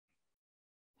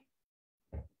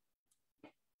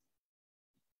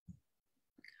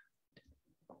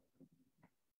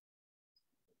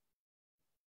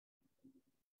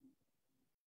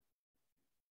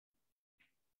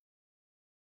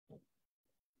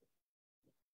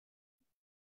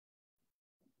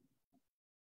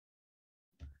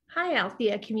Hi,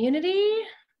 Althea community.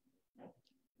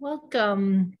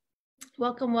 Welcome,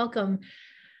 welcome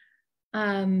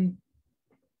to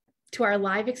our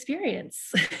live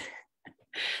experience.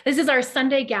 This is our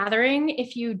Sunday gathering.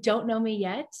 If you don't know me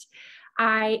yet,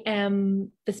 I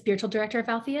am the spiritual director of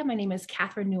Althea. My name is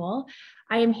Catherine Newell.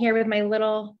 I am here with my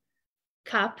little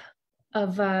cup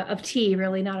of tea,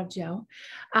 really not of Joe,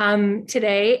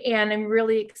 today, and I'm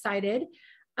really excited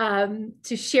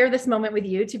to share this moment with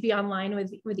you, to be online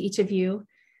with each of you.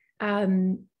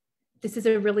 This is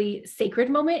a really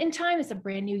sacred moment in time. It's a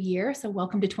brand new year, so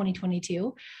welcome to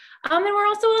 2022. And we're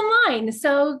also online,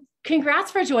 so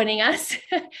congrats for joining us.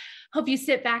 Hope you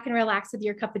sit back and relax with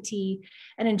your cup of tea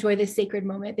and enjoy this sacred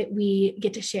moment that we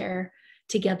get to share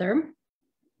together.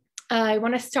 I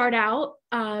want to start out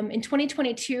in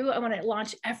 2022. I want to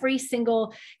launch every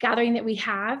single gathering that we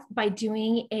have by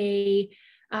doing a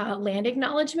land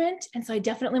acknowledgement. And so I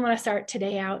definitely want to start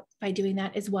today out by doing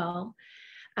that as well.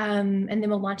 And then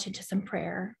we'll launch into some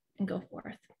prayer and go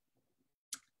forth.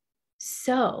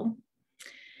 So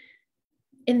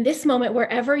in this moment,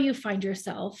 wherever you find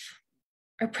yourself,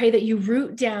 I pray that you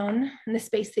root down in the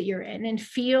space that you're in and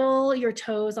feel your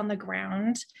toes on the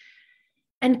ground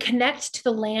and connect to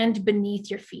the land beneath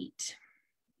your feet.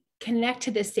 Connect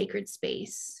to this sacred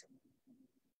space.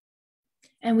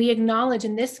 And we acknowledge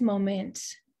in this moment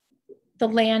the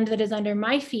land that is under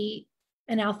my feet,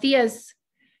 and Althea's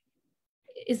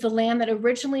is the land that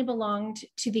originally belonged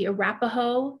to the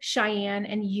Arapaho, Cheyenne,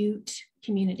 and Ute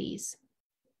communities.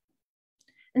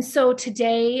 And so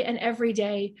today and every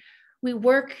day, we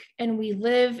work and we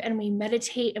live and we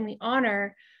meditate and we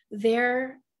honor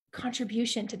their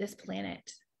contribution to this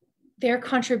planet, their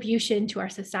contribution to our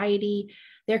society,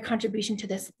 their contribution to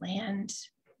this land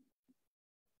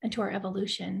and to our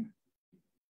evolution.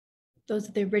 Those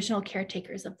are the original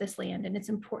caretakers of this land, and it's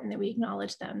important that we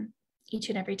acknowledge them each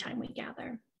and every time we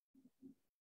gather.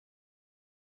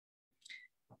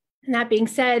 And that being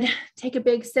said, take a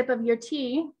big sip of your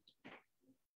tea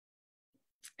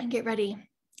and get ready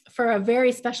for a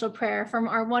very special prayer from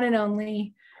our one and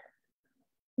only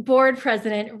board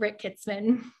president, Rick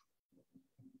Kitzman.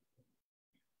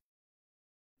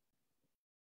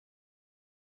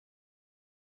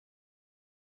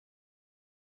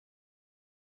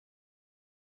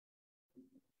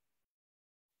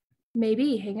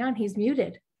 Maybe, hang on, he's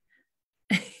muted.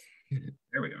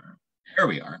 There we are. There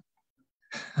we are.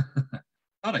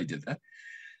 Thought I did that.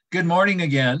 Good morning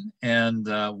again, and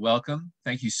welcome.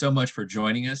 Thank you so much for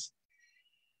joining us.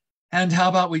 And how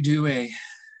about we do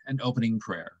an opening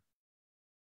prayer?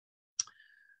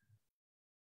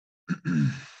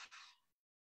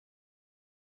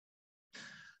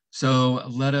 So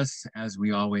let us, as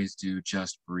we always do,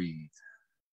 just breathe.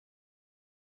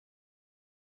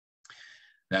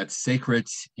 That sacred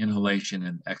inhalation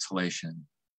and exhalation,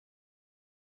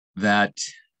 that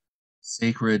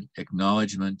sacred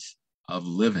acknowledgement of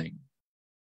living.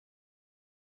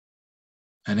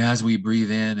 And as we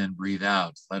breathe in and breathe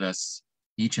out, let us,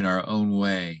 each in our own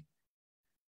way,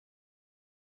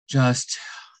 just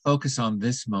focus on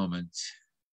this moment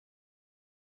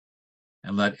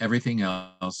and let everything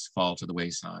else fall to the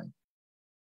wayside.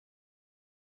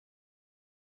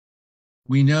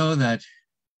 We know that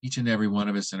each and every one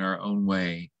of us in our own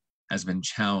way has been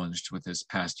challenged with this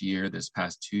past year, this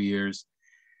past 2 years,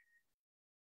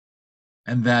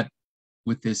 and that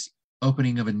with this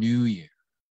opening of a new year,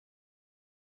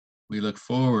 we look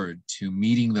forward to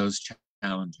meeting those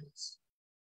challenges.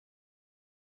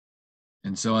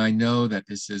 And so I know that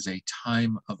this is a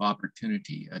time of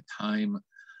opportunity, a time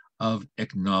of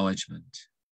acknowledgement.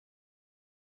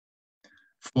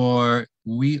 For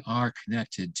we are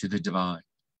connected to the divine.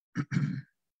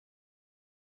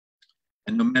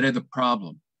 And no matter the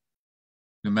problem,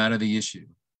 no matter the issue,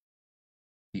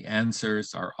 the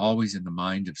answers are always in the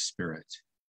mind of spirit.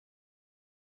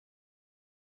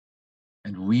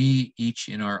 And we, each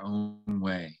in our own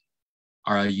way,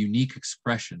 are a unique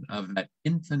expression of that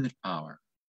infinite power,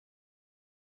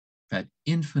 that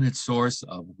infinite source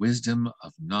of wisdom,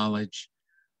 of knowledge,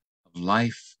 of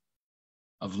life,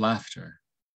 of laughter,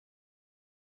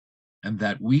 and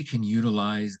that we can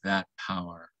utilize that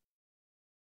power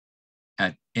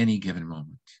at any given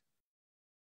moment.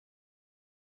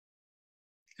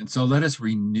 And so let us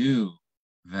renew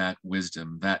that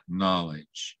wisdom, that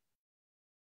knowledge.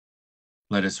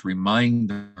 Let us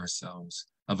remind ourselves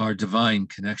of our divine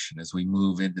connection as we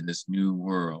move into this new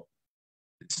world,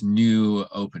 this new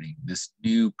opening, this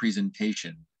new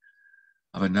presentation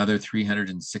of another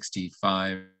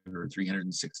 365 or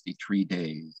 363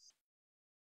 days.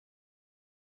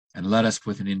 And let us,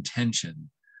 with an intention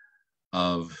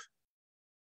of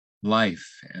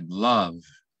life and love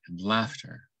and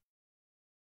laughter,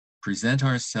 present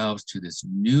ourselves to this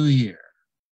new year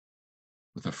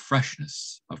with a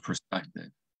freshness of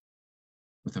perspective,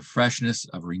 with a freshness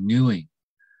of renewing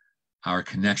our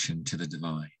connection to the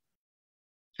divine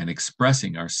and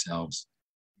expressing ourselves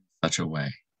in such a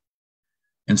way.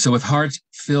 And so with hearts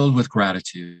filled with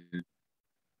gratitude,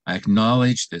 I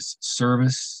acknowledge this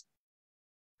service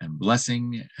and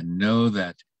blessing and know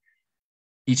that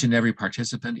each and every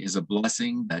participant is a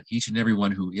blessing, that each and every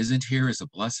one who isn't here is a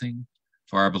blessing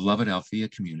for our beloved Althea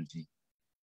community.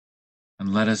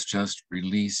 And let us just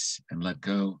release and let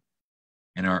go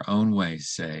in our own way,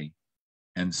 say,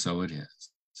 and so it is.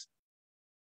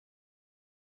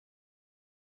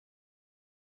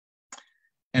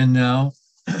 And now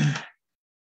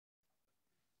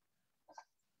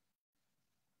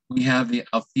we have the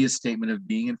Althea Statement of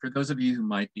Being. And for those of you who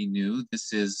might be new,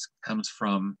 this comes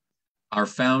from our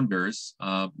founders,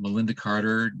 Melinda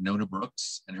Carter, Nona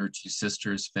Brooks, and her two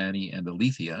sisters, Fanny and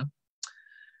Althea.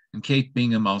 And Kate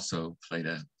Bingham also played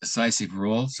a decisive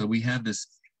role. So we have this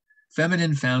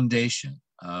feminine foundation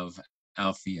of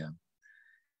Althea.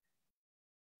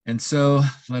 And so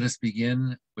let us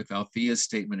begin with Althea's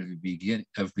statement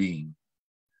of being.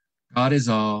 God is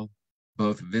all,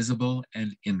 both visible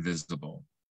and invisible.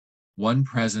 One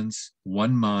presence,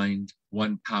 one mind,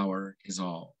 one power is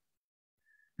all.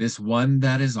 This one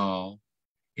that is all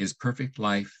is perfect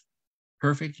life,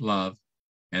 perfect love,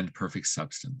 and perfect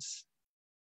substance.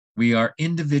 We are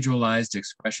individualized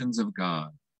expressions of God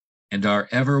and are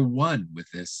ever one with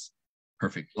this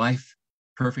perfect life,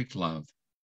 perfect love,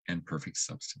 and perfect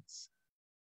substance.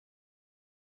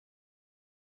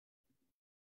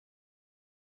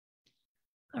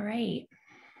 All right.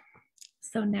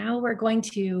 So now we're going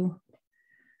to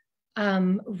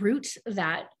root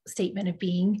that statement of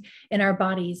being in our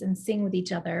bodies and sing with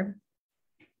each other,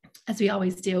 as we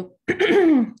always do.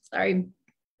 Sorry.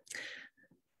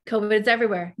 COVID is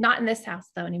everywhere. Not in this house,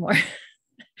 though, anymore.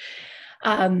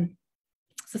 So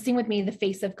sing with me, The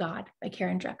Face of God by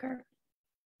Karen Drucker.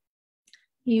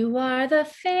 You are the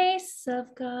face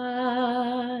of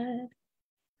God.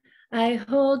 I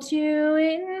hold you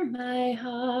in my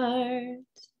heart.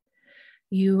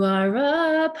 You are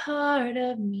a part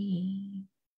of me.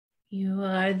 You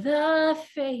are the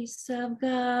face of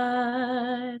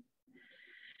God.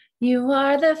 You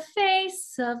are the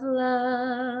face of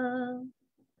love.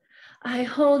 I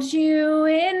hold you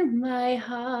in my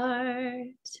heart.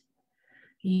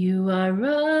 You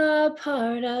are a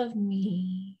part of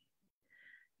me.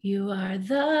 You are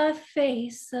the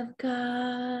face of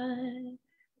God.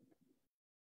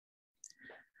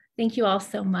 Thank you all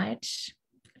so much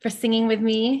for singing with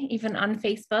me, even on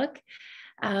Facebook.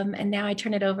 And now I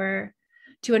turn it over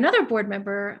to another board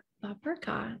member, Bob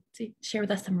Burka, to share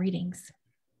with us some readings.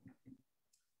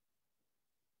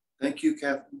 Thank you,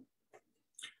 Catherine.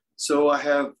 So I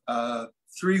have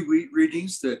 3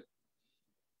 readings that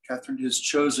Catherine has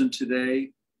chosen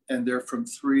today, and they're from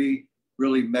 3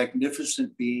 really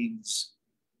magnificent beings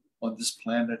on this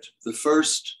planet. The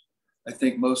first, I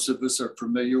think most of us are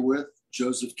familiar with,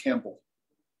 Joseph Campbell.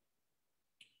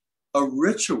 A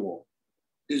ritual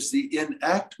is the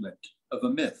enactment of a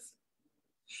myth.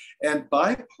 And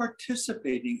by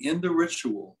participating in the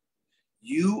ritual,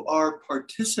 you are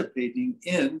participating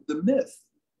in the myth.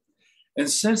 And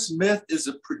since myth is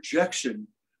a projection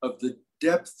of the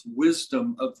depth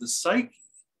wisdom of the psyche,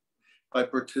 by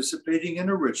participating in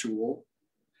a ritual,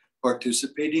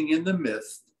 participating in the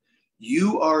myth,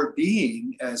 you are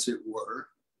being, as it were,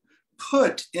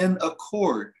 put in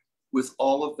accord with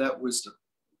all of that wisdom,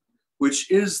 which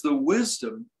is the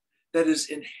wisdom that is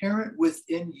inherent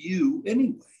within you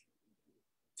anyway.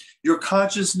 Your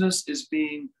consciousness is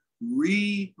being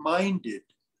reminded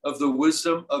of the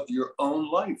wisdom of your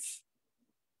own life.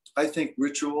 I think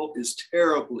ritual is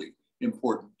terribly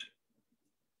important.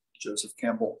 Joseph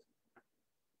Campbell.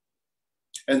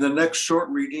 And the next short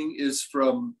reading is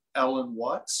from Alan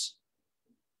Watts.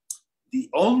 The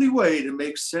only way to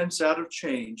make sense out of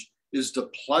change is to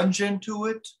plunge into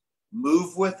it,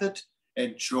 move with it,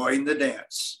 and join the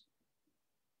dance.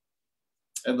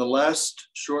 And the last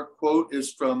short quote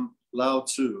is from Lao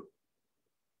Tzu.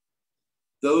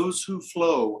 Those who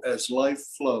flow as life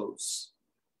flows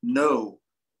know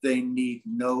they need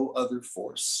no other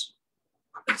force.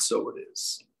 And so it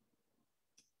is.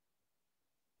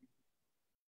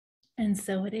 And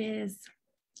so it is.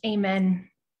 Amen.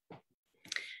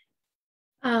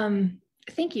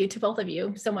 Thank you to both of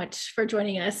you so much for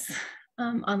joining us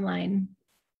online.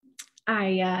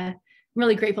 I'm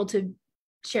really grateful to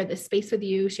share this space with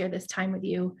you, share this time with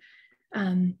you.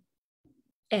 And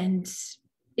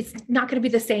it's not going to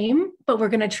be the same, but we're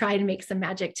going to try and make some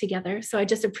magic together. So I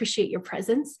just appreciate your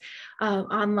presence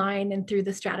online and through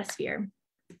the stratosphere.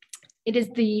 It is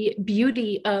the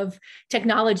beauty of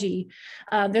technology.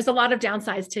 There's a lot of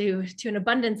downsides to an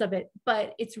abundance of it,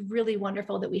 but it's really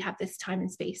wonderful that we have this time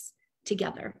and space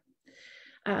together.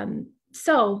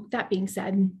 So that being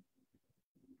said,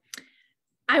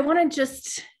 I want to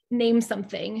just name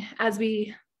something as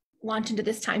we launch into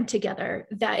this time together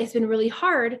that has been really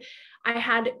hard. I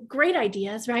had great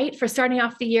ideas, right? For starting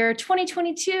off the year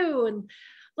 2022, and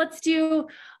let's do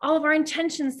all of our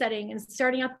intention setting and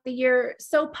starting out the year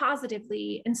so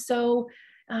positively and so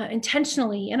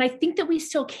intentionally. And I think that we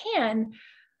still can,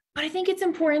 but I think it's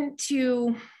important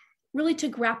to really to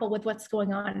grapple with what's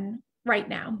going on right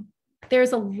now.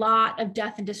 There's a lot of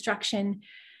death and destruction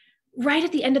right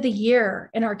at the end of the year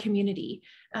in our community,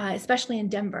 especially in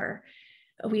Denver.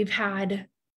 We've had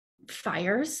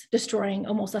fires destroying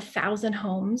almost 1,000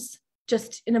 homes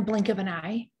just in a blink of an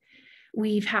eye.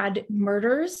 We've had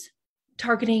murders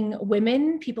targeting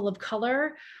women, people of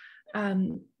color,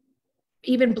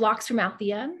 even blocks from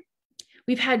Althea.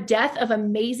 We've had death of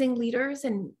amazing leaders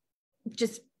and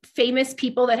just famous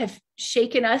people that have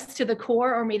shaken us to the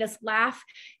core or made us laugh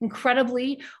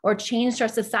incredibly or changed our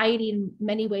society in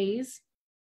many ways.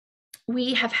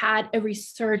 We have had a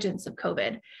resurgence of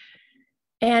COVID.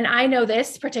 And I know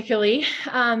this particularly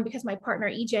because my partner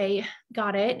EJ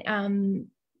got it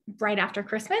right after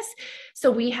Christmas. So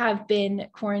we have been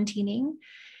quarantining.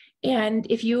 And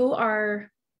if you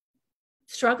are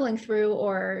struggling through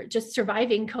or just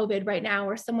surviving COVID right now,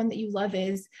 or someone that you love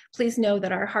is, please know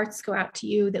that our hearts go out to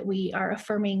you, that we are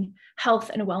affirming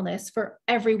health and wellness for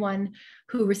everyone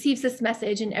who receives this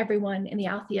message and everyone in the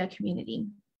Althea community.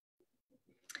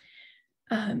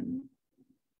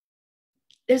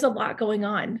 There's a lot going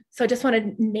on. So I just want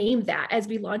to name that as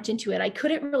we launch into it. I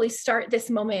couldn't really start this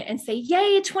moment and say,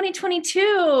 yay,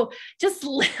 2022, just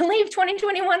leave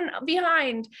 2021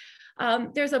 behind.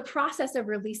 There's a process of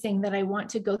releasing that I want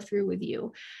to go through with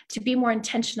you to be more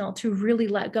intentional, to really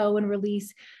let go and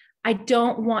release. I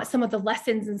don't want some of the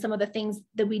lessons and some of the things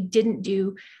that we didn't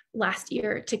do last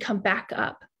year to come back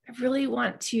up. I really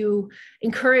want to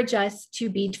encourage us to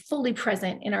be fully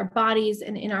present in our bodies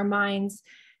and in our minds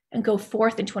and go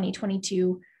forth in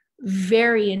 2022,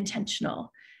 very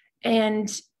intentional and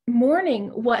mourning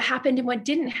what happened and what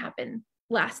didn't happen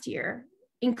last year,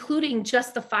 including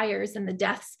just the fires and the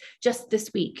deaths just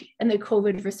this week and the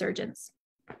COVID resurgence.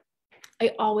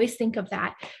 I always think of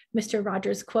that Mr.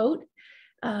 Rogers quote,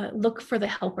 look for the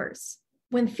helpers.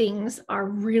 When things are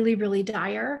really, really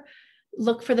dire,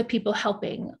 look for the people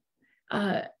helping.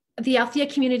 The Althea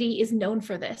community is known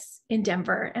for this in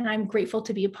Denver, and I'm grateful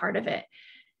to be a part of it.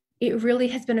 It really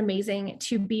has been amazing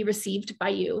to be received by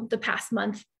you the past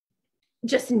month,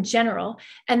 just in general.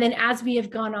 And then as we have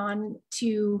gone on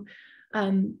to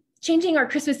changing our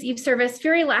Christmas Eve service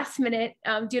very last minute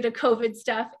due to COVID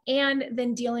stuff, and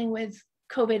then dealing with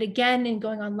COVID again and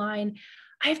going online,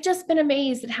 I've just been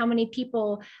amazed at how many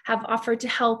people have offered to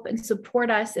help and support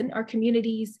us in our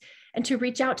communities and to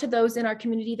reach out to those in our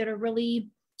community that are really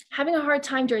having a hard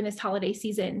time during this holiday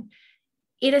season.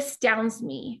 It astounds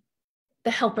me, the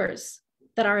helpers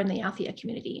that are in the Althea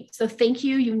community. So thank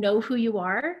you. You know who you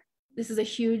are. This is a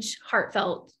huge,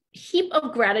 heartfelt heap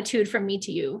of gratitude from me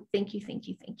to you. Thank you, thank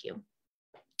you, thank you.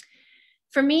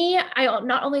 For me, I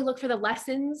not only look for the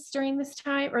lessons during this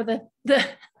time, or the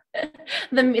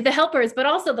helpers, but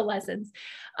also the lessons,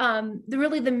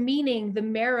 really the meaning, the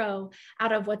marrow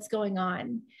out of what's going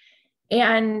on.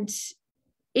 And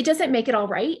it doesn't make it all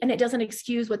right, and it doesn't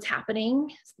excuse what's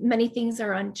happening. Many things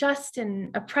are unjust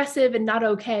and oppressive and not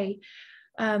okay.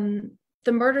 The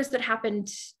murders that happened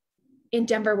in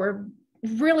Denver were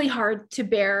really hard to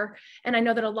bear. And I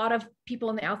know that a lot of people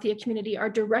in the Althea community are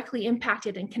directly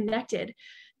impacted and connected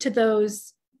to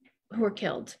those who were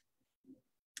killed.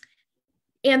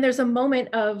 And there's a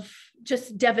moment of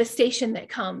just devastation that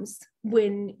comes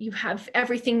when you have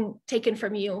everything taken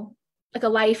from you, like a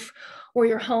life or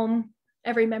your home,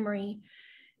 every memory.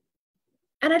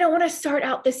 And I don't want to start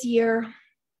out this year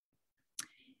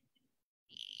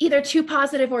either too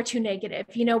positive or too negative.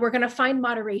 You know, we're going to find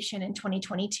moderation in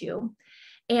 2022.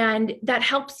 And that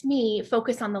helps me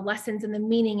focus on the lessons and the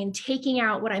meaning and taking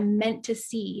out what I'm meant to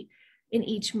see in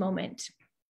each moment.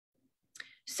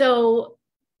 So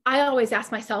I always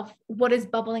ask myself, what is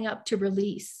bubbling up to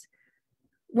release?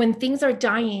 When things are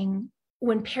dying,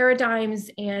 when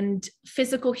paradigms and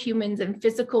physical humans and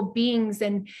physical beings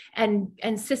and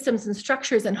systems and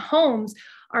structures and homes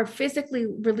are physically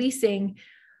releasing,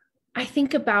 I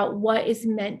think about what is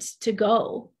meant to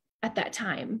go at that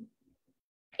time.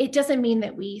 it doesn't mean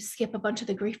that we skip a bunch of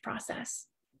the grief process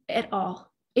at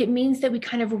all. It means that we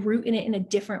kind of root in it in a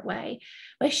different way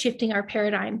by shifting our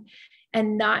paradigm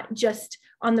and not just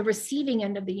on the receiving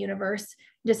end of the universe,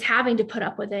 just having to put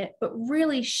up with it, but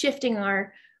really shifting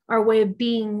our way of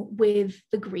being with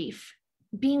the grief,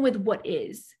 being with what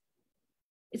is.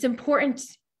 It's important.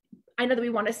 I know that we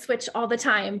want to switch all the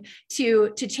time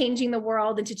to changing the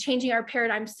world and to changing our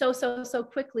paradigm so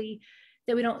quickly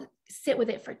that we don't sit with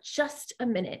it for just a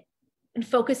minute and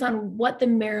focus on what the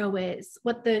marrow is,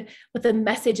 what the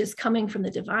message is coming from the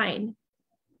divine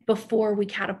before we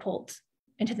catapult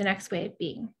into the next way of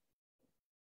being.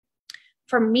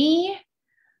 For me,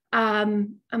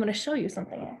 I'm going to show you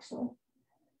something actually,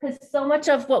 because so much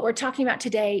of what we're talking about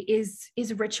today is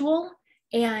ritual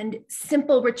and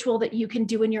simple ritual that you can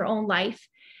do in your own life.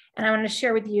 And I want to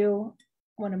share with you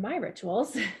one of my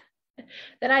rituals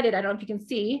that I did. I don't know if you can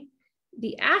see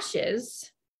the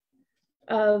ashes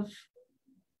of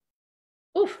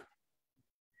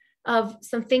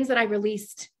some things that I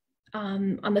released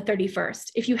on the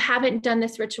 31st. If you haven't done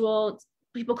this ritual,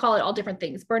 people call it all different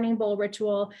things, burning bowl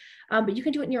ritual, but you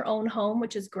can do it in your own home,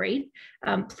 which is great.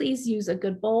 Please use a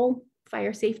good bowl,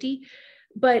 fire safety.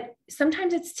 But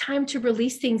sometimes it's time to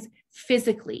release things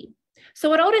physically. So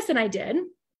what Otis and I did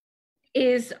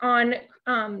is on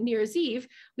New Year's Eve,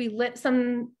 we lit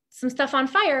some stuff on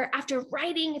fire after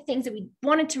writing things that we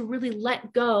wanted to really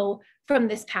let go from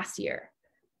this past year.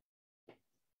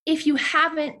 If you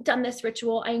haven't done this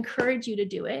ritual, I encourage you to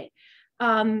do it.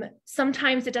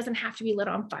 Sometimes it doesn't have to be lit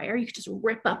on fire. You could just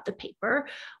rip up the paper,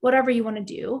 whatever you want to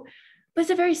do. But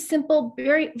it's a very simple,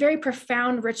 very, very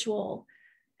profound ritual.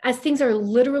 As things are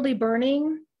literally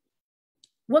burning,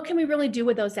 what can we really do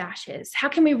with those ashes? How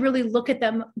can we really look at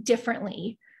them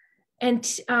differently? And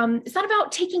it's not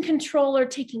about taking control or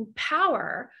taking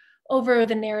power over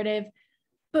the narrative,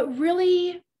 but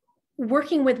really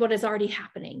working with what is already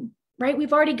happening, right?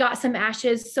 We've already got some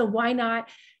ashes, so why not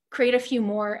create a few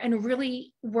more and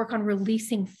really work on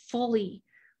releasing fully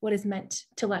what is meant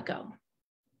to let go?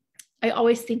 I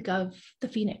always think of the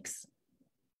phoenix.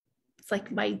 It's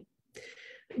like my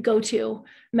go-to.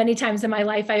 Many times in my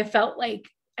life, I have felt like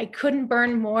I couldn't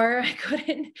burn more. I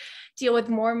couldn't deal with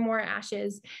more and more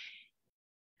ashes.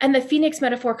 And the phoenix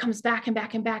metaphor comes back and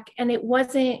back and back. And it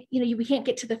wasn't, we can't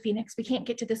get to the phoenix. We can't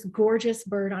get to this gorgeous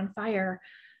bird on fire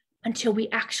until we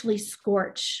actually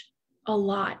scorch a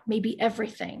lot, maybe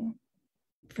everything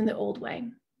from the old way.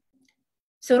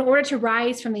 So in order to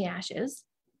rise from the ashes,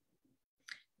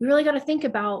 we really got to think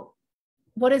about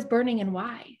what is burning and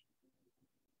why.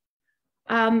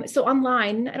 So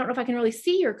online, I don't know if I can really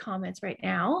see your comments right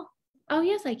now. Oh,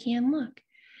 yes, I can. Look.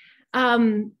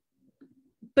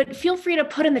 But feel free to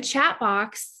put in the chat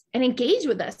box and engage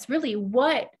with us. Really,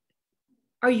 what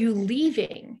are you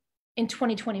leaving in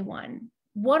 2021?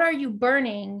 What are you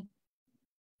burning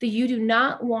that you do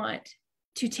not want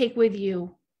to take with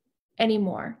you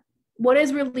anymore? What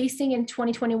is releasing in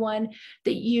 2021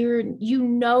 that you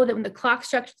know that when the clock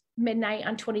struck midnight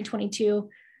on 2022,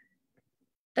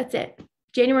 that's it.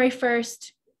 January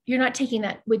 1st, you're not taking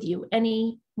that with you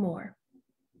anymore.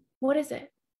 What is it?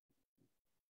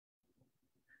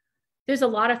 There's a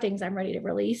lot of things I'm ready to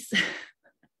release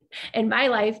in my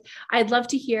life. I'd love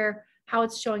to hear how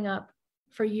it's showing up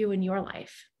for you in your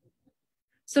life.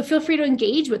 So feel free to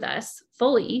engage with us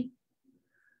fully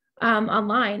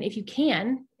online if you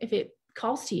can, if it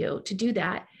calls to you to do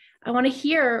that. I want to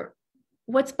hear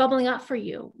what's bubbling up for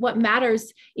you, what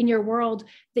matters in your world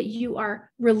that you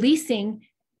are releasing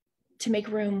to make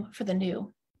room for the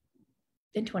new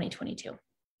in 2022.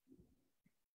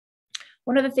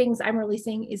 One of the things I'm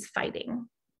releasing is fighting.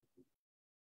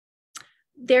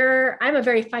 I'm a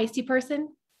very feisty person.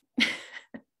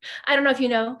 I don't know if you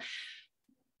know,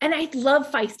 and I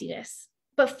love feistiness,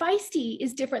 but feisty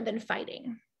is different than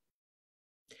fighting.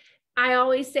 I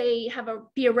always say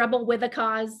be a rebel with a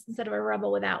cause instead of a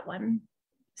rebel without one.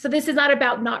 So this is not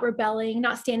about not rebelling,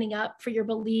 not standing up for your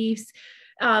beliefs,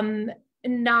 especially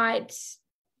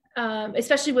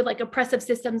with like oppressive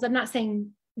systems. I'm not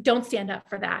saying don't stand up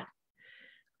for that.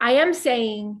 I am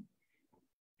saying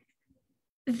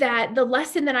that the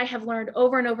lesson that I have learned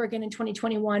over and over again in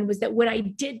 2021 was that when I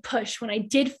did push, when I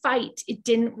did fight, it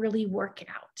didn't really work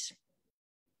out.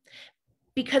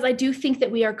 Because I do think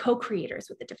that we are co-creators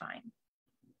with the divine.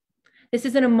 This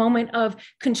isn't a moment of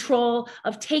control,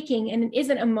 of taking, and it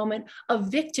isn't a moment of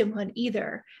victimhood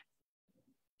either.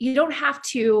 You don't have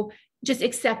to just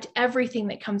accept everything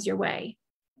that comes your way.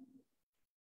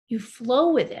 You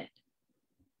flow with it.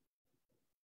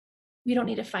 We don't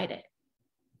need to fight it.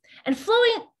 And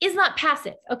flowing is not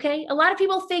passive, okay? A lot of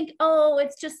people think, oh,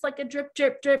 it's just like a drip,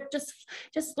 drip, drip,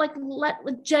 just like let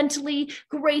gently,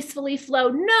 gracefully flow.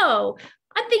 No,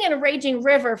 I'm thinking a raging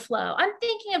river flow. I'm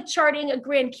thinking of charting a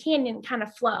Grand Canyon kind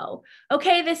of flow,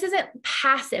 okay? This isn't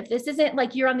passive. This isn't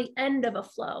like you're on the end of a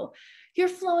flow. You're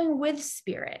flowing with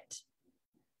spirit.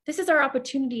 This is our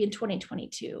opportunity in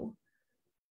 2022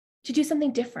 to do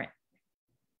something different.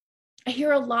 I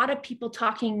hear a lot of people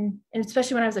talking, and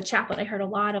especially when I was a chaplain, I heard a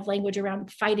lot of language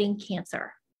around fighting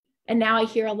cancer. And now I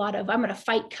hear a lot of, I'm going to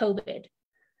fight COVID.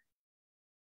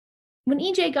 When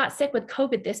EJ got sick with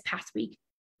COVID this past week,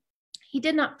 he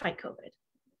did not fight COVID.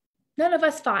 None of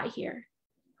us fought here.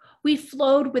 We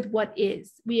flowed with what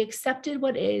is. We accepted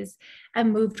what is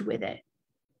and moved with it.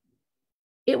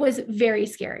 It was very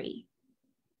scary.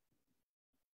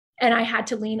 And I had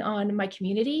to lean on my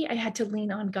community. I had to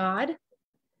lean on God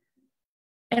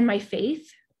and my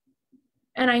faith.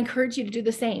 And I encourage you to do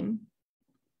the same.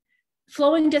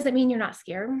 Flowing doesn't mean you're not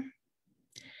scared.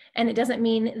 And it doesn't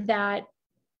mean that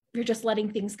you're just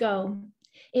letting things go.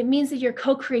 It means that you're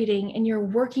co-creating and you're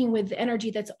working with the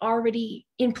energy that's already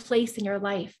in place in your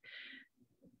life,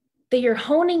 that you're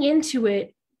honing into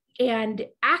it and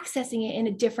accessing it in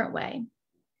a different way.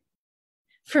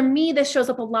 For me, this shows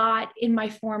up a lot in my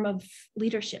form of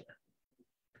leadership.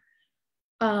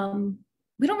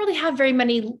 We don't really have very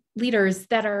many leaders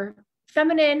that are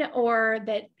feminine or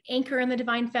that anchor in the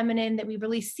divine feminine, that we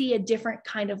really see a different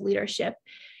kind of leadership.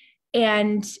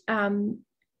 And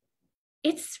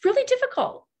it's really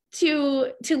difficult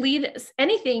to lead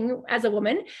anything as a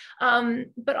woman,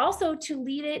 but also to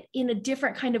lead it in a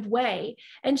different kind of way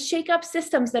and shake up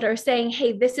systems that are saying,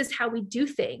 hey, this is how we do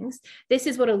things. This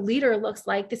is what a leader looks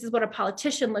like. This is what a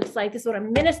politician looks like. This is what a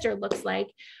minister looks like,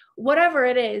 whatever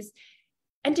it is.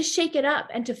 And to shake it up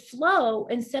and to flow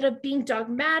instead of being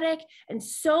dogmatic and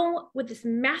so with this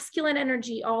masculine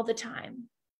energy all the time.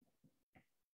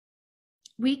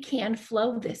 We can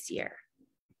flow this year.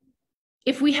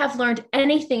 If we have learned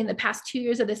anything in the past 2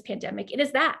 years of this pandemic, it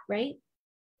is that, right?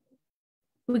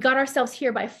 We got ourselves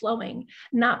here by flowing,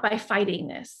 not by fighting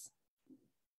this.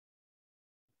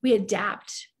 We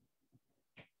adapt.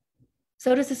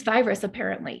 So does this virus,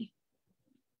 apparently.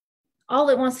 All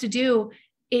it wants to do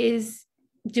is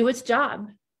do its job.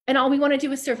 And all we want to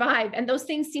do is survive. And those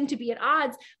things seem to be at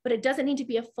odds, but it doesn't need to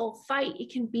be a full fight.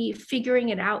 It can be figuring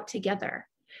it out together.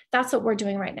 That's what we're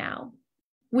doing right now.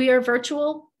 We are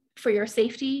virtual for your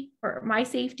safety, for my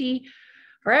safety,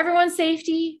 for everyone's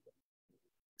safety,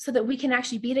 so that we can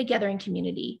actually be together in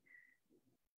community.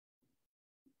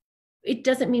 It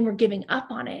doesn't mean we're giving up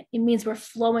on it. It means we're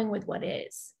flowing with what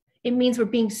is. It means we're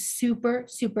being super,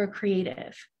 super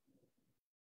creative.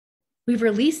 We've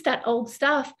released that old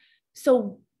stuff.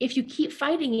 So if you keep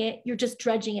fighting it, you're just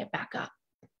dredging it back up.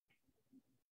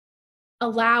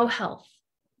 Allow health.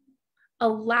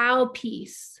 Allow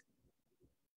peace.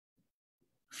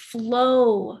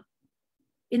 Flow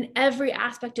in every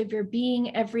aspect of your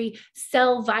being. Every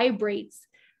cell vibrates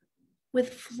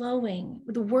with flowing,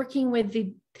 with working with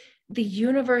the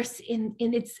universe in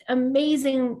its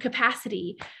amazing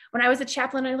capacity. When I was a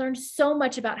chaplain, I learned so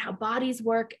much about how bodies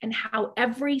work and how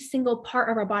every single part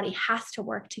of our body has to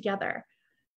work together.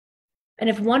 And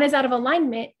if one is out of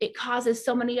alignment, it causes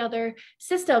so many other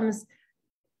systems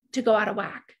to go out of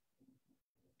whack.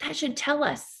 That should tell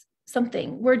us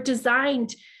something. We're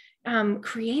designed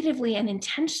creatively and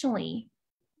intentionally,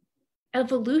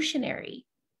 evolutionary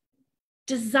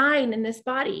design in this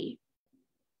body.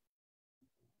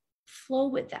 Flow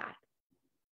with that.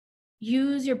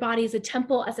 Use your body as a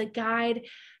temple, as a guide,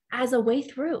 as a way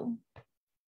through.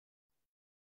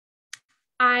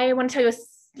 I want to tell you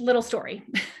a little story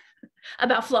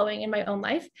about flowing in my own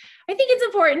life. I think it's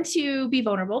important to be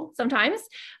vulnerable sometimes,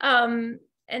 and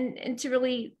to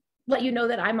really let you know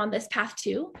that I'm on this path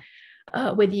too,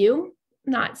 with you,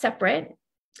 not separate.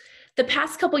 The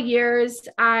past couple years,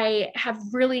 I have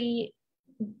really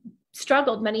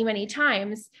struggled many, many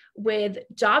times with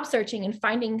job searching and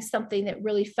finding something that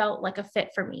really felt like a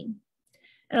fit for me.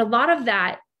 And a lot of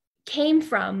that came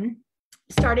from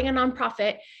starting a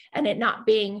nonprofit and it not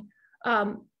being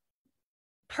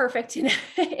perfect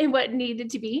in what it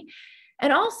needed to be.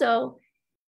 And also,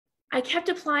 I kept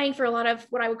applying for a lot of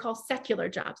what I would call secular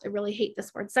jobs. I really hate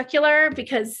this word secular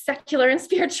because secular and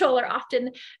spiritual are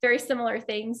often very similar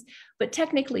things, but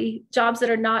technically jobs that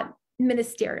are not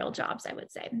ministerial jobs, I would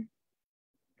say.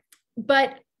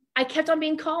 But I kept on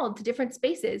being called to different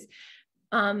spaces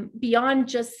beyond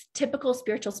just typical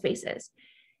spiritual spaces.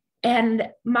 And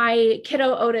my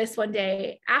kiddo Otis one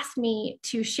day asked me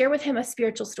to share with him a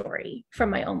spiritual story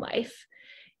from my own life.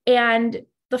 And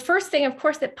the first thing, of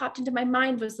course, that popped into my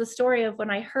mind was the story of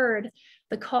when I heard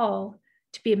the call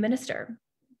to be a minister.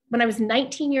 When I was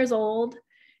 19 years old,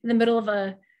 in the middle of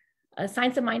a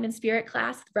Science of Mind and Spirit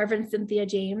class with Reverend Cynthia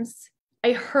James,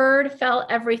 I felt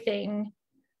everything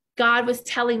God was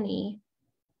telling me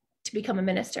to become a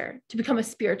minister, to become a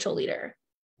spiritual leader.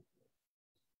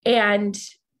 And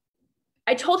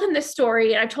I told him this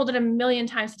story, and I've told it a million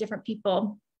times to different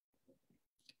people.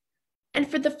 And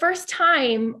for the first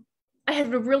time, I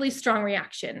had a really strong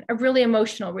reaction, a really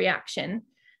emotional reaction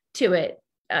to it,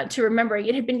 to remembering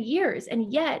it had been years.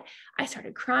 And yet I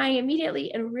started crying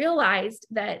immediately and realized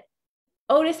that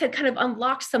Otis had kind of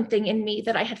unlocked something in me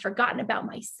that I had forgotten about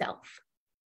myself.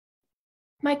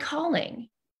 My calling,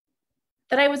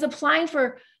 that I was applying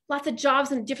for lots of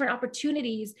jobs and different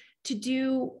opportunities to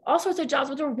do all sorts of jobs,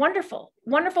 which were wonderful,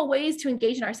 wonderful ways to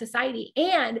engage in our society.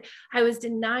 And I was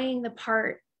denying the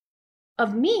part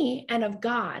of me and of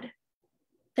God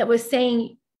that was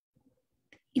saying,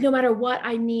 no matter what,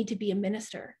 I need to be a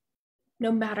minister,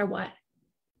 no matter what.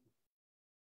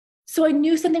 So I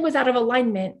knew something was out of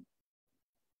alignment.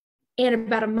 And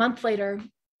about a month later,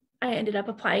 I ended up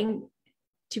applying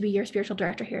to be your spiritual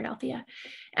director here at Althea.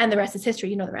 And the rest is history,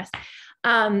 you know the rest.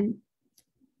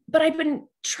 But I've been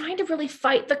trying to really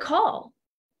fight the call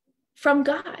from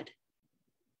God.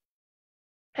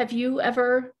 Have you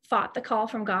ever fought the call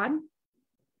from God?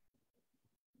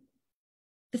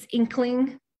 This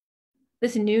inkling,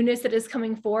 this newness that is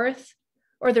coming forth,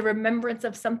 or the remembrance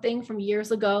of something from years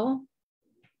ago?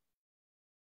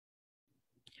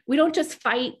 We don't just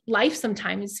fight life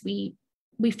sometimes, we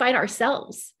fight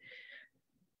ourselves.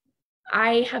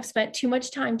 I have spent too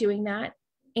much time doing that,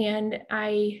 and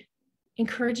I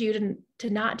encourage you to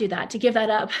not do that, to give that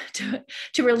up,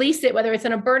 to release it, whether it's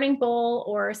in a burning bowl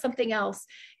or something else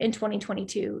in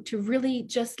 2022, to really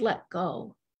just let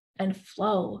go and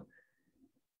flow.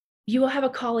 You will have a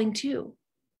calling too.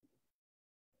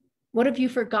 What have you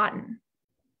forgotten?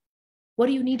 What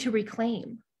do you need to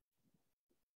reclaim?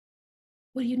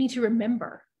 What do you need to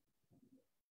remember?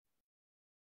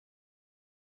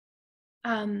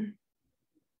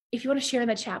 If you want to share in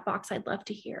the chat box, I'd love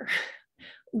to hear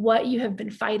what you have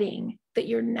been fighting that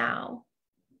you're now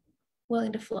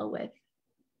willing to flow with.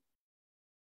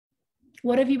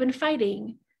 What have you been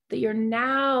fighting that you're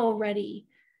now ready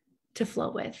to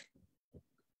flow with?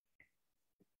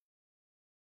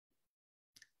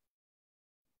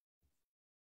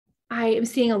 I am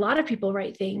seeing a lot of people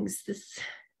write things, this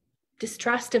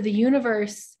distrust of the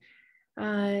universe,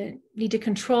 need to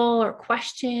control or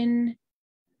question,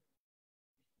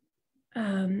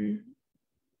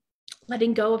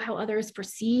 letting go of how others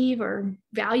perceive or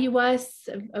value us,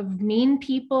 of mean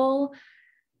people,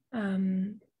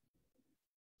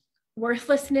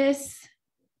 worthlessness,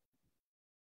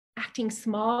 acting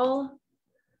small.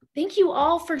 Thank you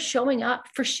all for showing up,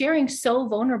 for sharing so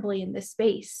vulnerably in this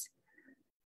space.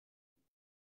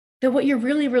 That what you're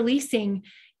really releasing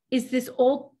is this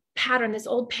old pattern, this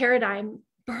old paradigm.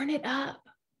 Burn it up.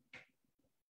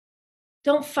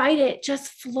 Don't fight it,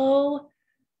 just flow.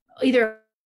 Either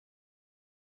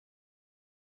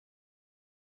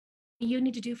you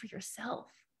need to do for yourself.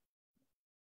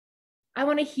 I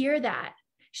want to hear that.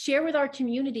 Share with our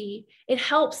community. It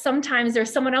helps sometimes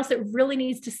there's someone else that really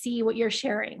needs to see what you're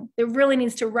sharing. That really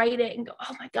needs to write it and go,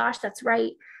 oh my gosh, that's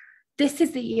right. This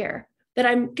is the year that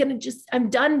I'm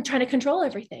done trying to control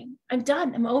everything. I'm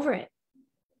done. I'm over it.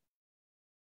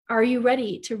 Are you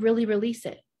ready to really release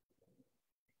it?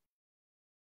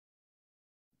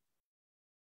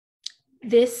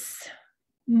 This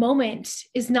moment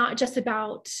is not just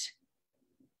about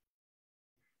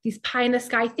these pie in the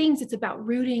sky things. It's about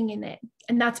rooting in it.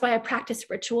 And that's why I practice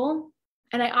ritual.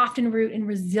 And I often root in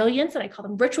resilience, and I call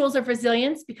them rituals of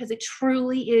resilience because it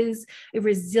truly is a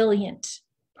resilient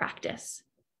practice.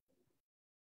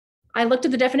 I looked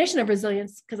at the definition of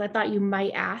resilience because I thought you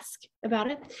might ask about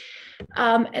it.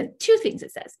 And two things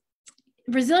it says.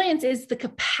 Resilience is the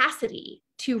capacity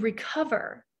to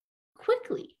recover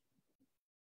quickly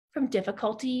from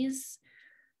difficulties,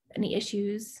 any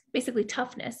issues, basically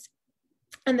toughness.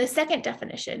 And the second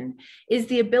definition is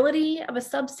the ability of a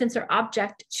substance or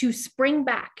object to spring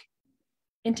back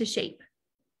into shape.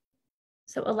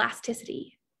 So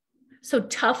elasticity. So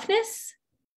toughness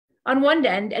on one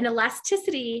end and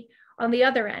elasticity on the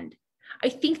other end. I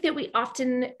think that we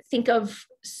often think of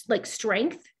like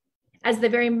strength as the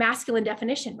very masculine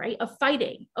definition, right? Of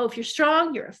fighting. Oh, if you're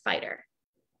strong, you're a fighter.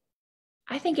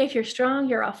 I think if you're strong,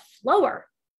 you're a flower.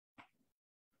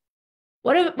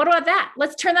 What about that?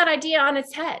 Let's turn that idea on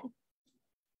its head.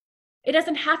 It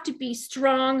doesn't have to be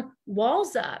strong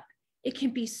walls up. It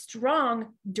can be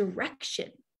strong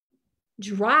direction,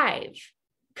 drive,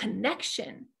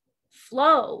 connection,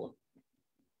 flow,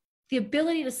 the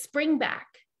ability to spring back.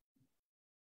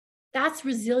 That's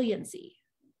resiliency.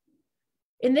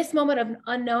 In this moment of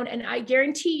unknown, and I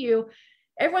guarantee you,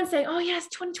 everyone's saying, oh yes,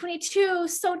 2022,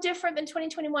 so different than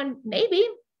 2021. Maybe.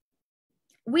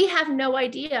 We have no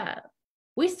idea.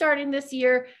 We started this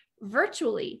year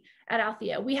virtually at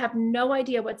Althea. We have no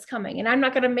idea what's coming. And I'm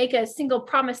not going to make a single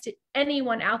promise to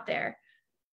anyone out there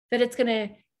that it's going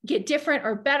to get different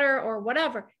or better or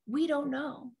whatever. We don't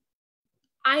know.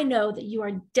 I know that you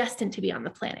are destined to be on the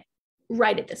planet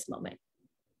right at this moment.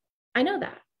 I know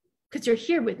that because you're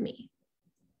here with me.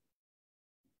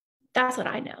 That's what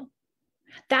I know.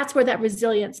 That's where that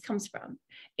resilience comes from.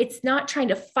 It's not trying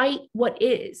to fight what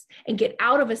is and get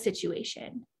out of a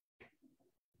situation.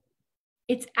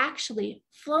 It's actually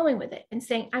flowing with it and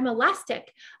saying, I'm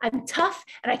elastic, I'm tough,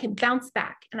 and I can bounce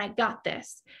back, and I got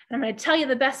this. And I'm going to tell you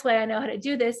the best way I know how to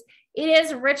do this. It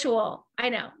is ritual. I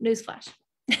know, newsflash.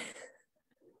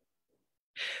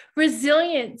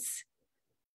 Resilience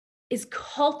is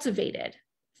cultivated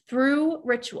through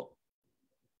ritual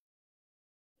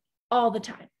all the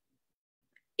time,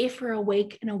 if we're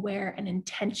awake and aware and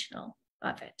intentional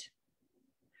of it.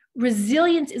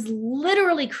 Resilience is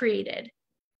literally created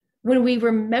when we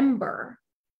remember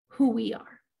who we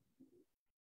are.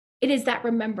 It is that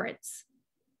remembrance.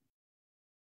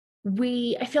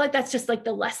 I feel like that's just like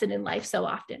the lesson in life so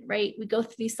often, right? We go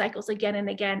through these cycles again and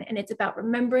again, and it's about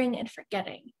remembering and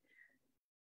forgetting.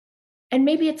 And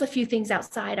maybe it's a few things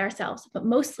outside ourselves, but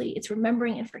mostly it's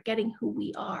remembering and forgetting who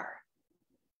we are.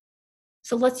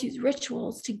 So let's use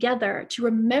rituals together to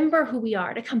remember who we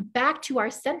are, to come back to our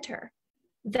center.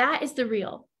 That is the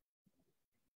real.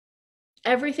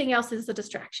 Everything else is a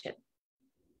distraction.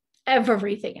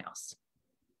 Everything else.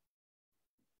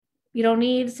 You don't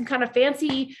need some kind of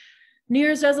fancy New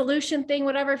Year's resolution thing,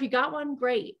 whatever. If you got one,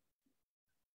 great.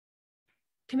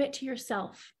 Commit to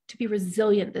yourself to be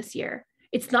resilient this year.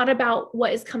 It's not about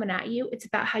what is coming at you. It's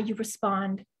about how you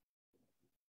respond,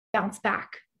 bounce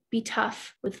back, be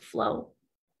tough with flow.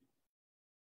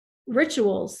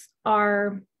 Rituals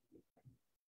are,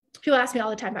 people ask me all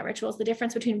the time about rituals. The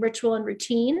difference between ritual and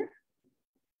routine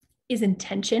is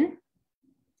intention.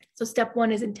 So step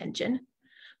one is intention,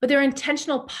 but they're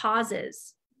intentional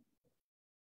pauses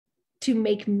to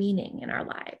make meaning in our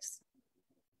lives.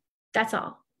 That's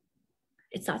all.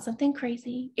 It's not something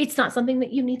crazy. It's not something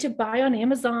that you need to buy on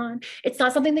Amazon. It's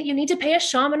not something that you need to pay a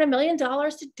shaman $1 million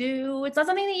to do. It's not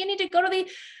something that you need to go to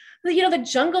the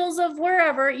jungles of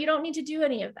wherever. You don't need to do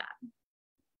any of that.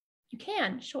 You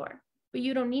can, sure, but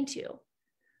you don't need to.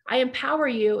 I empower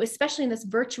you, especially in this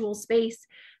virtual space,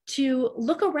 to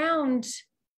look around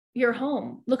your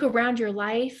home, look around your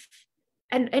life,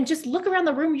 and just look around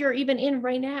the room you're even in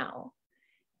right now.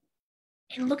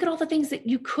 And look at all the things that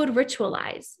you could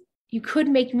ritualize. You could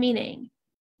make meaning.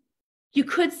 You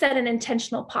could set an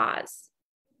intentional pause.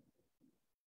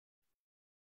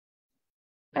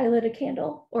 I lit a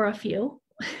candle or a few,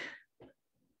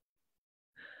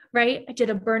 right? I did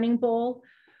a burning bowl.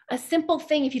 A simple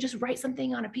thing, if you just write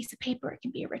something on a piece of paper, it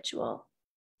can be a ritual.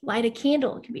 Light a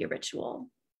candle, it can be a ritual.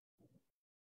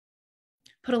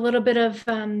 Put a little bit of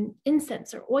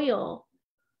incense or oil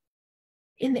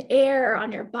in the air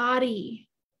on your body.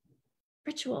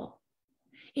 Ritual.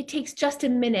 It takes just a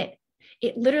minute.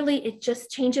 It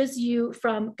just changes you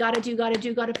from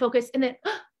gotta focus, and then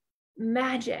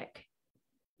magic.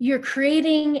 You're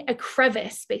creating a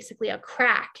crevice, basically a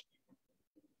crack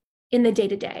in the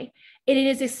day-to-day. And it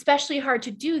is especially hard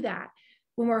to do that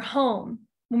when we're home,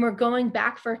 when we're going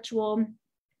back virtual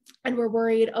and we're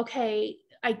worried, okay,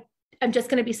 I'm just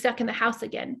gonna be stuck in the house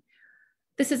again.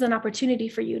 This is an opportunity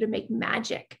for you to make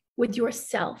magic with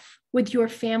yourself, with your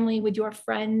family, with your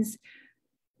friends,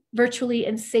 virtually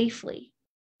and safely.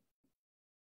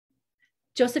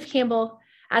 Joseph Campbell,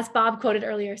 as Bob quoted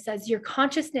earlier, says, your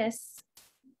consciousness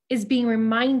is being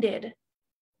reminded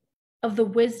of the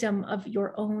wisdom of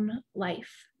your own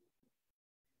life.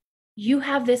 You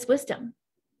have this wisdom.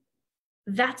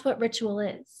 That's what ritual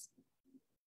is.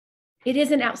 It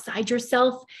isn't outside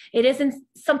yourself. It isn't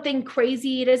something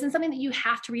crazy. It isn't something that you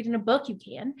have to read in a book. You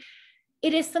can.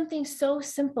 It is something so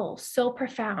simple, so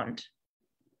profound.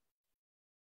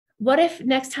 What if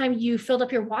next time you filled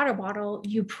up your water bottle,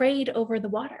 you prayed over the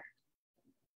water?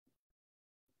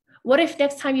 What if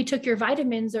next time you took your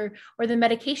vitamins or the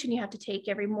medication you have to take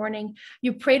every morning,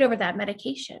 you prayed over that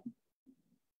medication?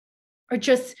 Or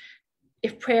just,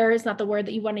 if prayer is not the word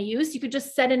that you want to use, you could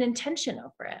just set an intention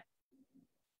over it.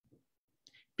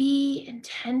 Be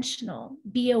intentional,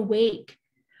 be awake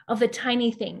of the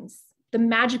tiny things, the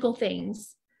magical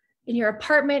things in your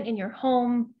apartment, in your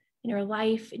home, in your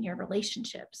life, in your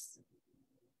relationships.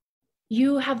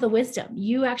 You have the wisdom.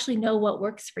 You actually know what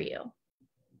works for you.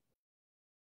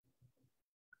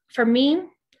 For me,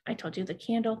 I told you the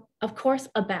candle, of course,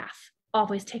 a bath.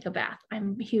 Always take a bath.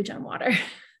 I'm huge on water.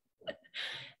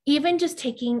 Even just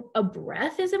taking a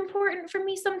breath is important for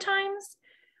me sometimes.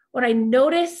 When I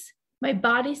notice my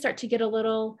body start to get a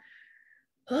little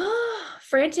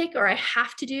frantic, or I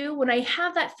have to do, when I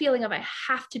have that feeling of I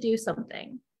have to do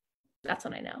something, that's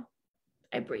when I know.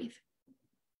 I breathe,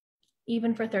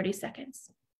 even for 30 seconds.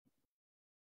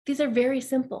 These are very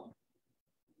simple,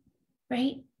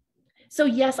 right? So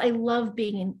yes, I love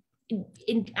being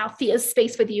in Althea's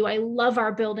space with you. I love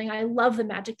our building. I love the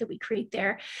magic that we create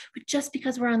there. But just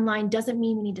because we're online doesn't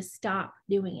mean we need to stop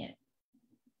doing it.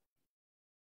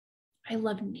 I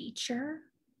love nature.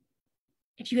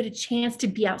 If you get a chance to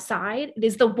be outside, it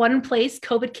is the one place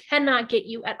COVID cannot get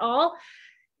you at all.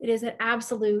 It is an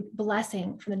absolute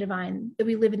blessing from the divine that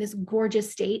we live in this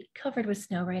gorgeous state covered with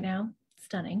snow right now.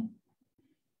 Stunning.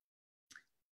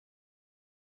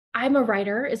 I'm a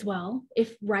writer as well.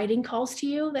 If writing calls to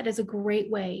you, that is a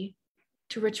great way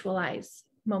to ritualize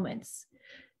moments,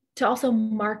 to also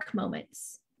mark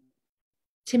moments,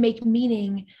 to make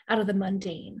meaning out of the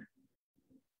mundane.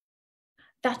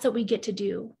 That's what we get to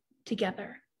do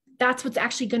together. That's what's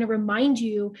actually going to remind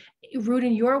you, root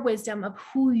in your wisdom of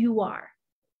who you are.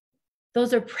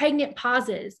 Those are pregnant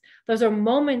pauses. Those are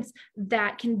moments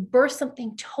that can birth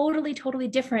something totally, totally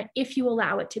different if you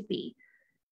allow it to be.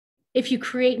 If you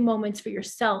create moments for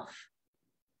yourself,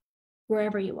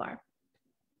 wherever you are.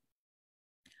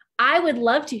 I would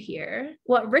love to hear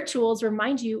what rituals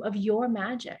remind you of your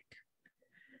magic.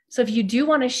 So if you do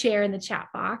want to share in the chat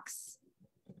box,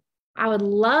 I would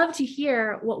love to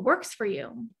hear what works for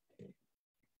you.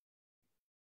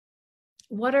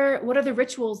 What are the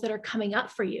rituals that are coming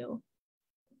up for you?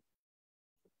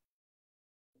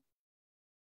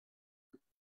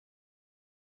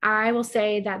 I will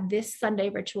say that this Sunday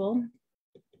ritual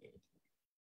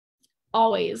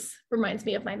always reminds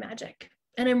me of my magic.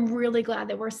 And I'm really glad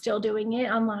that we're still doing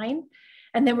it online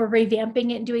and that we're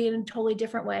revamping it and doing it in a totally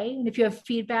different way. And if you have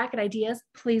feedback and ideas,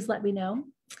 please let me know.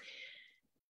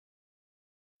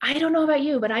 I don't know about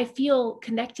you, but I feel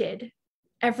connected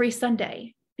every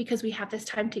Sunday because we have this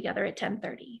time together at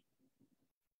 10:30.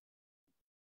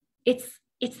 It's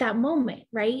that moment,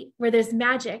 right? Where there's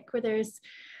magic, where there's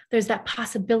that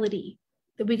possibility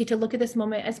that we get to look at this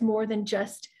moment as more than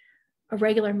just a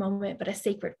regular moment, but a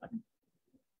sacred one.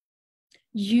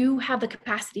 You have the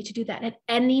capacity to do that at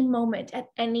any moment, at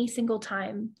any single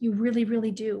time. You really,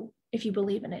 really do, if you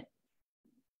believe in it.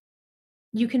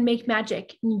 You can make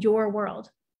magic in your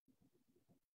world.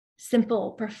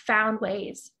 Simple, profound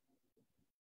ways.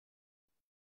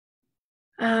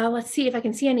 Let's see if I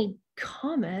can see any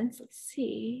comments. Let's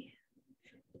see.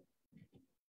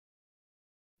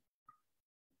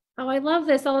 Oh, I love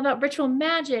this, all about ritual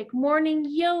magic, morning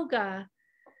yoga,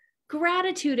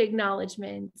 gratitude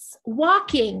acknowledgements,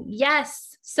 walking.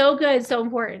 Yes, so good, so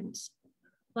important.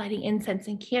 Lighting incense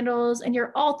and candles and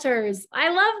your altars. I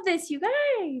love this, you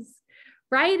guys.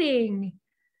 Writing,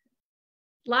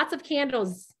 lots of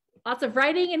candles, lots of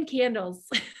writing and candles.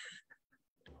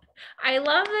 I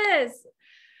love this.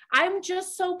 I'm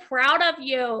just so proud of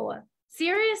you.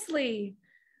 Seriously.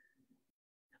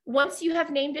 Once you have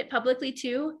named it publicly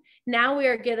too, now we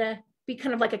are gonna be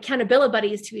kind of like accountability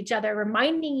buddies to each other,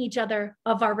 reminding each other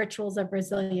of our rituals of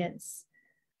resilience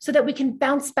so that we can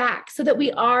bounce back, so that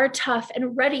we are tough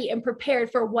and ready and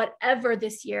prepared for whatever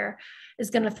this year is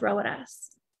gonna throw at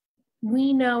us.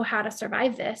 We know how to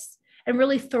survive this and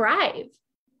really thrive.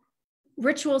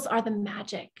 Rituals are the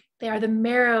magic. They are the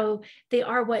marrow. They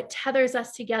are what tethers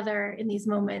us together in these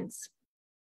moments.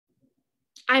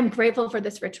 I'm grateful for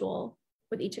this ritual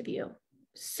with each of you.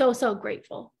 So, so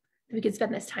grateful that we could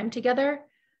spend this time together.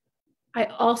 I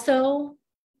also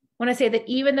want to say that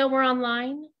even though we're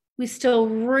online, we still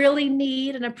really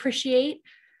need and appreciate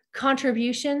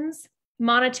contributions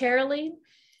monetarily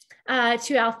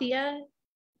to Althea.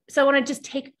 So I want to just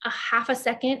take a half a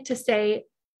second to say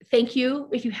thank you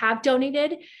if you have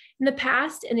donated in the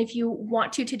past. And if you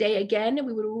want to today again,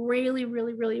 we would really,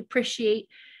 really, really appreciate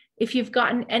if you've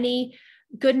gotten any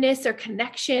goodness or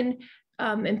connection,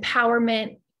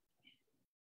 empowerment,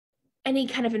 any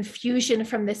kind of infusion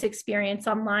from this experience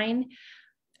online.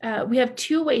 We have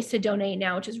 2 ways to donate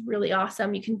now, which is really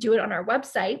awesome. You can do it on our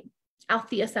website,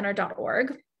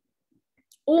 altheacenter.org,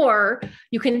 or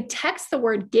you can text the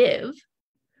word give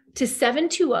to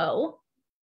 720-547-3449.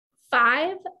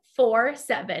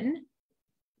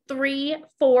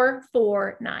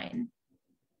 I'm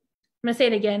going to say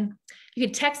it again. You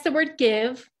can text the word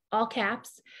give, all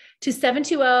caps, to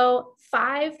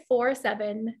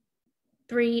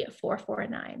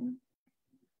 720-547-3449.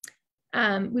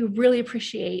 We really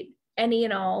appreciate any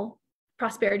and all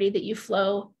prosperity that you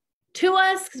flow to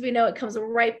us, because we know it comes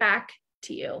right back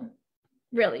to you.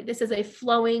 Really, this is a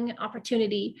flowing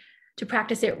opportunity to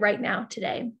practice it right now,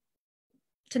 today,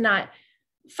 to not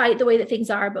fight the way that things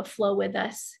are, but flow with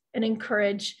us and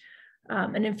encourage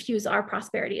and infuse our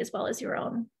prosperity as well as your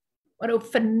own. What a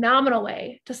phenomenal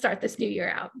way to start this new year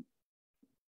out.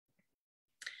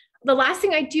 The last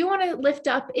thing I do want to lift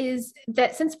up is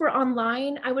that since we're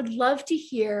online, I would love to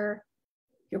hear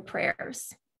your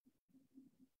prayers.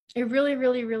 I really,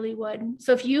 really, really would.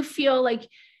 So if you feel like,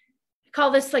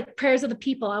 call this like prayers of the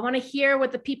people, I want to hear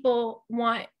what the people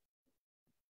want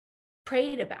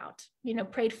prayed about,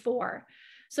 prayed for.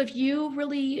 So if you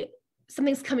really,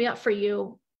 something's coming up for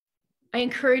you, I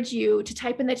encourage you to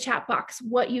type in the chat box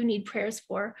what you need prayers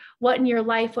for, what in your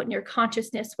life, what in your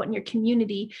consciousness, what in your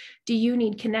community do you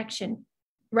need connection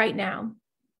right now.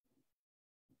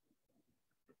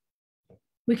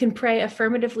 We can pray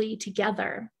affirmatively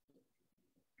together.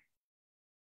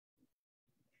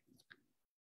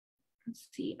 Let's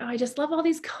see. Oh, I just love all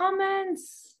these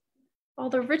comments, all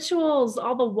the rituals,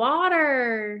 all the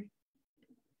water.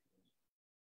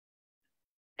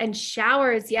 And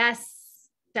showers, yes,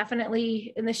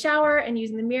 definitely in the shower and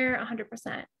using the mirror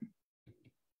 100%.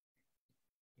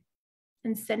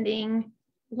 And sending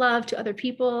love to other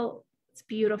people, it's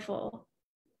beautiful.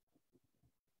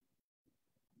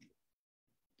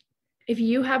 If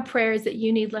you have prayers that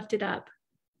you need lifted up,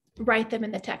 write them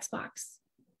in the text box.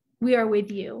 We are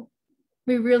with you.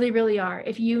 We really, really are.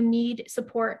 If you need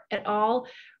support at all,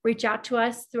 reach out to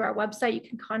us through our website. You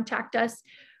can contact us.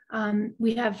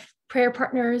 We have prayer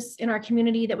partners in our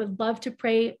community that would love to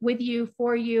pray with you,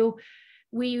 for you.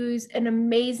 We use an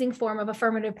amazing form of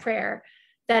affirmative prayer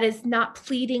that is not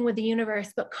pleading with the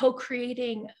universe, but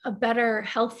co-creating a better,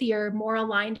 healthier, more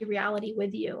aligned reality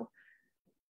with you.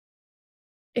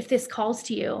 If this calls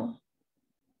to you,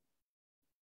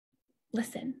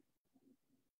 listen.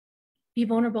 Be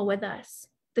vulnerable with us.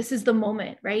 This is the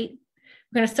moment, right?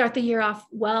 We're going to start the year off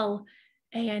well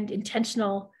and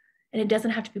intentional, and it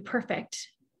doesn't have to be perfect,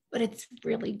 but it's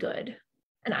really good.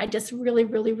 And I just really,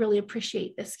 really, really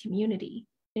appreciate this community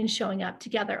in showing up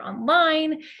together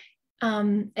online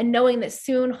and knowing that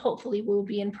soon, hopefully, we'll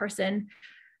be in person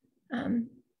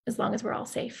as long as we're all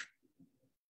safe.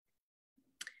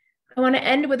 I want to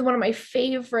end with one of my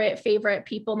favorite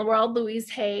people in the world, Louise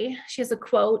Hay. She has a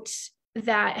quote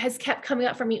that has kept coming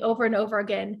up for me over and over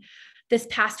again this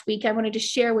past week. I wanted to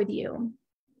share with you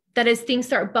that as things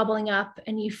start bubbling up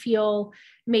and you feel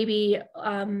maybe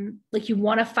like you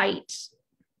want to fight,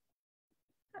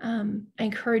 I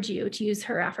encourage you to use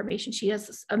her affirmation. She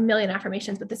has a million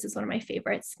affirmations, but this is one of my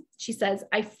favorites. She says,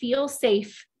 I feel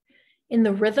safe in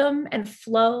the rhythm and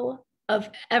flow of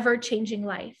ever-changing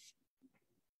life.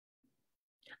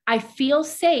 I feel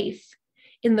safe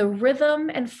in the rhythm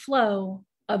and flow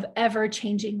of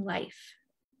ever-changing life.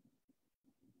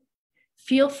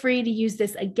 Feel free to use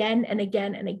this again and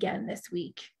again and again this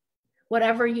week.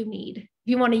 Whatever you need. If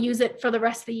you want to use it for the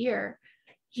rest of the year,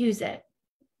 use it.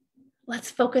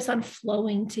 Let's focus on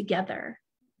flowing together.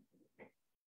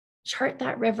 Chart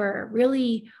that river,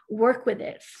 really work with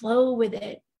it, flow with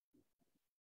it.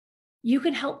 You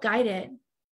can help guide it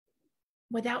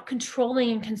without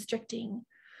controlling and constricting.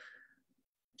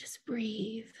 Just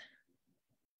breathe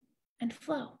and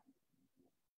flow.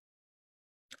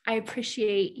 I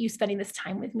appreciate you spending this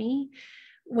time with me,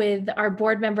 with our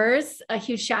board members. A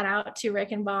huge shout out to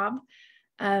Rick and Bob.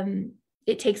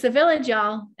 It takes a village,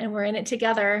 y'all, and we're in it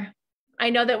together. I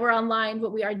know that we're online,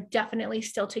 but we are definitely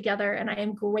still together. And I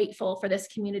am grateful for this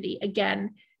community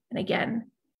again and again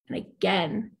and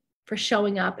again for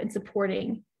showing up and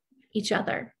supporting each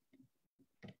other.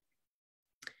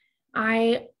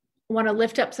 I want to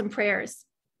lift up some prayers.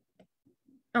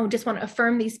 I just want to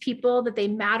affirm these people that they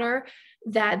matter,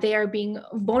 that they are being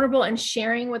vulnerable and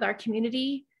sharing with our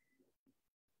community.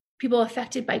 People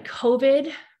affected by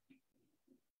COVID,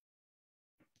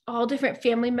 all different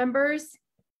family members,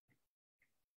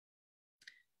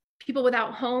 people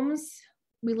without homes.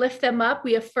 We lift them up.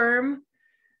 We affirm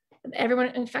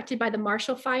everyone affected by the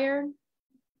Marshall Fire.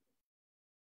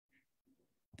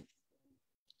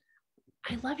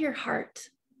 I love your heart.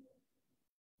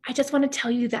 I just want to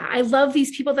tell you that. I love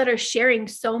these people that are sharing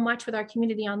so much with our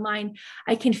community online.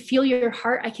 I can feel your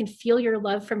heart. I can feel your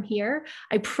love from here.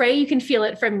 I pray you can feel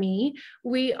it from me.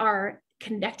 We are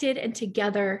connected and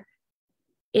together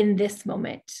in this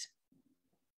moment.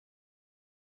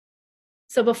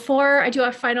 So before I do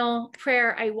our final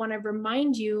prayer, I want to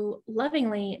remind you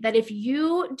lovingly that if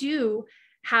you do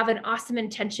have an awesome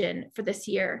intention for this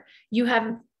year, you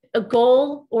have a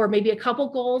goal or maybe a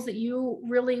couple goals that you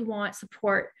really want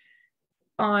support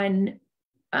on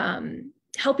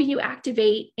helping you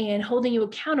activate and holding you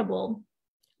accountable,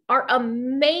 our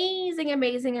amazing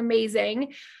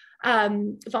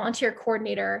volunteer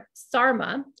coordinator,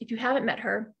 Sarma, if you haven't met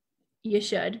her, you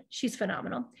should. She's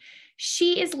phenomenal.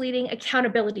 She is leading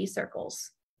accountability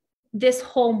circles this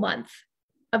whole month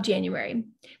of January.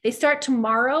 They start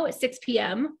tomorrow at 6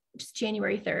 p.m., which is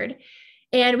January 3rd.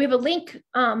 And we have a link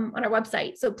on our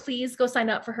website. So please go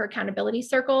sign up for her accountability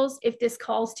circles. If this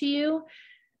calls to you,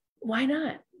 why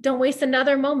not? Don't waste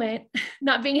another moment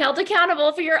not being held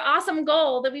accountable for your awesome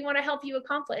goal that we want to help you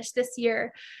accomplish this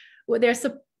year. There's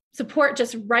support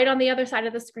just right on the other side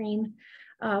of the screen,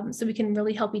 so we can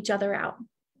really help each other out.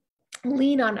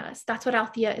 Lean on us. That's what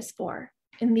Althea is for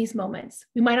in these moments.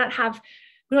 We might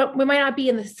not be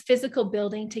in this physical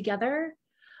building together,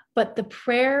 but the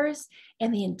prayers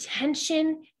and the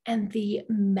intention and the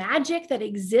magic that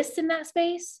exists in that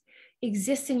space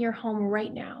exists in your home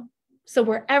right now. So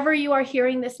wherever you are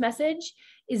hearing this message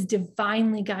is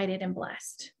divinely guided and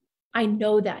blessed. I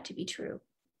know that to be true.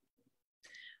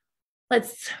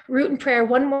 Let's root in prayer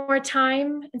one more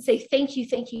time and say, thank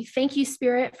you,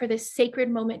 Spirit, for this sacred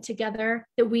moment together,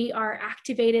 that we are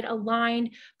activated,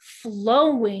 aligned,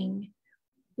 flowing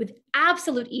with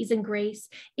absolute ease and grace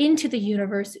into the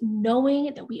universe,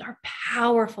 knowing that we are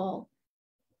powerful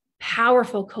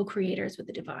co-creators with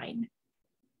the divine.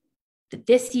 That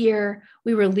this year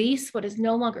we release what is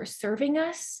no longer serving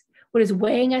us, what is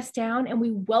weighing us down, and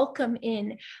we welcome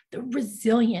in the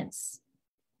resilience.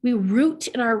 We root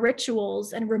in our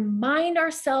rituals and remind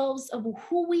ourselves of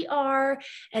who we are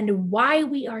and why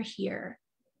we are here.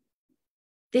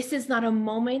 This is not a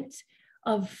moment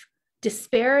of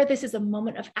despair. This is a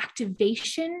moment of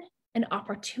activation and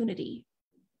opportunity.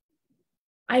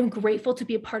 I'm grateful to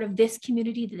be a part of this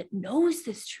community that knows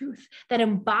this truth, that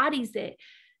embodies it,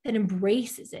 that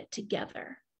embraces it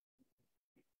together.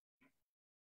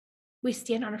 We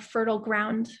stand on a fertile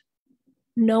ground,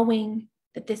 knowing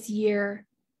that this year,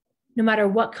 no matter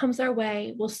what comes our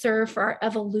way, will serve for our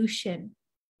evolution,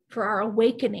 for our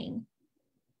awakening,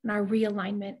 and our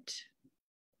realignment.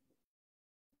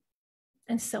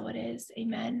 And so it is.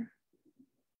 Amen.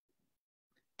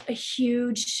 A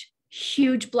huge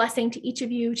blessing to each of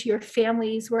you, to your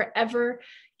families, wherever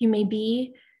you may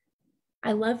be.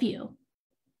 I love you.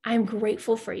 I'm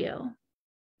grateful for you.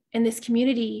 And this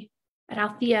community at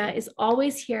Althea is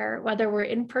always here, whether we're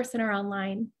in person or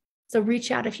online. So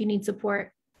reach out if you need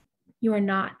support. You are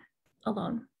not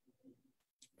alone.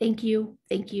 Thank you.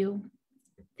 And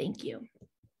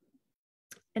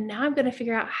now I'm going to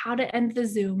figure out how to end the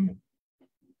Zoom.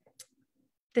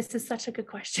 This is such a good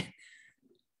question.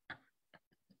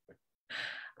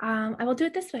 I will do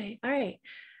it this way. All right.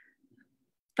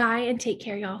 Bye and take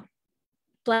care, y'all.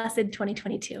 Blessed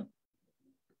 2022.